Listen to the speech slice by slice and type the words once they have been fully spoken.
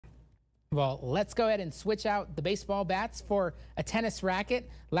Well, let's go ahead and switch out the baseball bats for a tennis racket.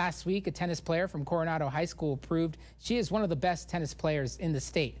 Last week, a tennis player from Coronado High School proved she is one of the best tennis players in the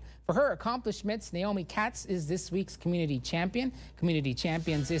state. For her accomplishments, Naomi Katz is this week's Community Champion. Community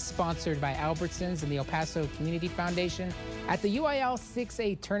Champions is sponsored by Albertsons and the El Paso Community Foundation. At the UIL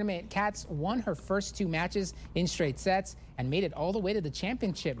 6A tournament, Katz won her first two matches in straight sets and made it all the way to the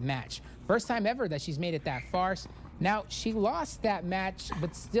championship match. First time ever that she's made it that far. Now, she lost that match,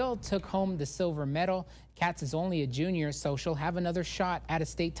 but still took home the silver medal. Katz is only a junior, so she'll have another shot at a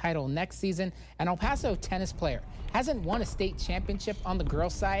state title next season. An El Paso tennis player hasn't won a state championship on the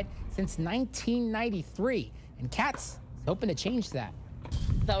girls' side since 1993, and Katz is hoping to change that.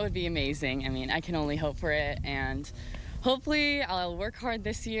 That would be amazing. I mean, I can only hope for it, and hopefully I'll work hard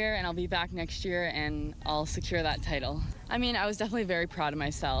this year and I'll be back next year and I'll secure that title. I mean, I was definitely very proud of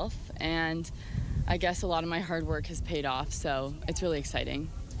myself, and I guess a lot of my hard work has paid off, so it's really exciting.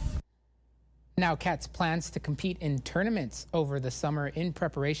 Now, Katz plans to compete in tournaments over the summer in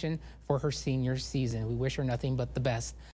preparation for her senior season. We wish her nothing but the best.